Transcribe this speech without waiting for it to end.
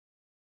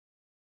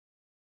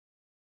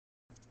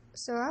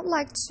So I'd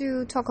like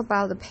to talk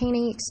about the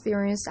painting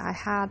experience I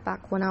had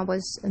back when I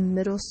was in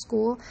middle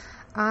school.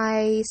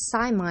 I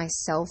signed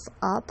myself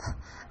up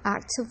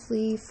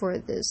actively for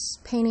this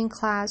painting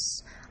class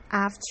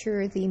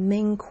after the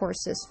main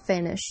courses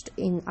finished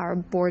in our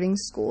boarding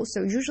school.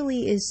 So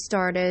usually it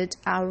started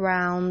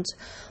around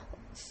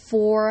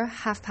 4,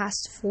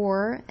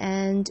 4:30,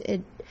 and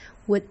it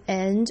would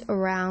end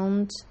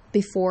around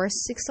before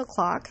 6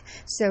 o'clock,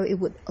 so it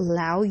would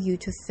allow you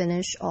to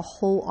finish a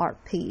whole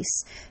art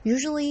piece.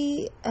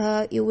 Usually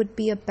it would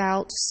be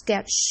about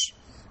sketch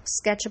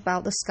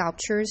about the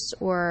sculptures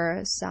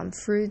or some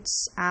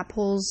fruits,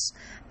 apples,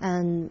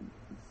 and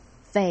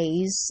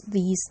vase,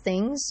 these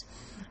things.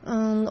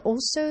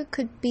 Also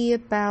could be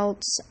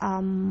about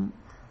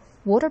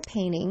water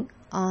painting,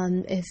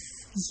 if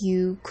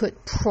you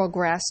could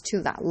progress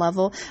to that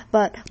level.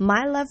 But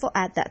my level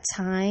at that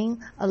time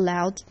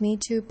allowed me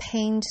to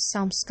paint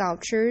some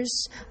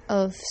sculptures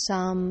of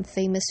some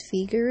famous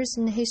figures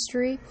in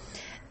history.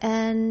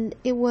 And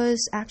it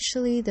was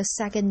actually the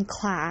second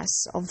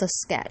class of the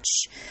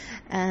sketch.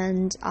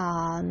 And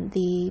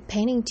the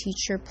painting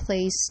teacher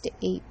placed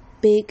a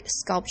big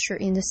sculpture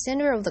in the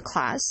center of the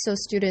class so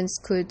students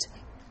could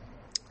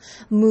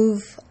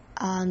move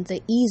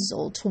the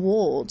easel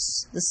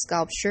towards the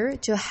sculpture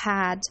to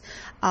had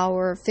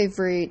our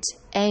favorite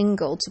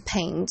angle to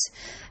paint.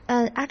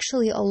 And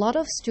actually, a lot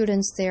of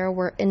students there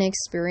were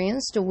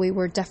inexperienced. We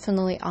were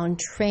definitely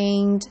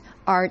untrained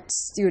art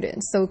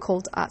students,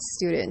 so-called art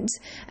students,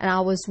 and I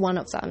was one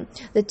of them.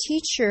 The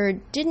teacher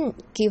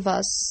didn't give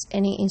us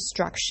any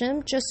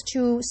instruction, just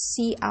to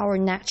see our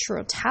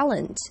natural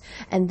talent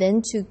and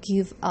then to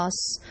give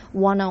us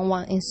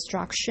one-on-one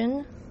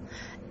instruction.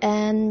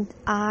 And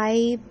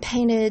I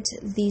painted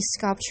the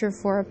sculpture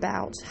for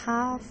about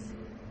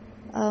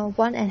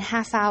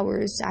 1.5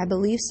 hours, I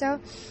believe so.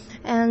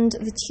 And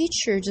the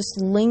teacher just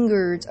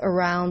lingered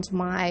around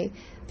my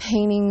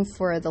painting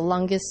for the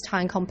longest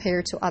time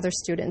compared to other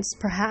students.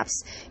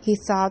 Perhaps he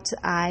thought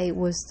I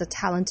was the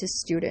talented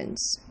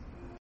student.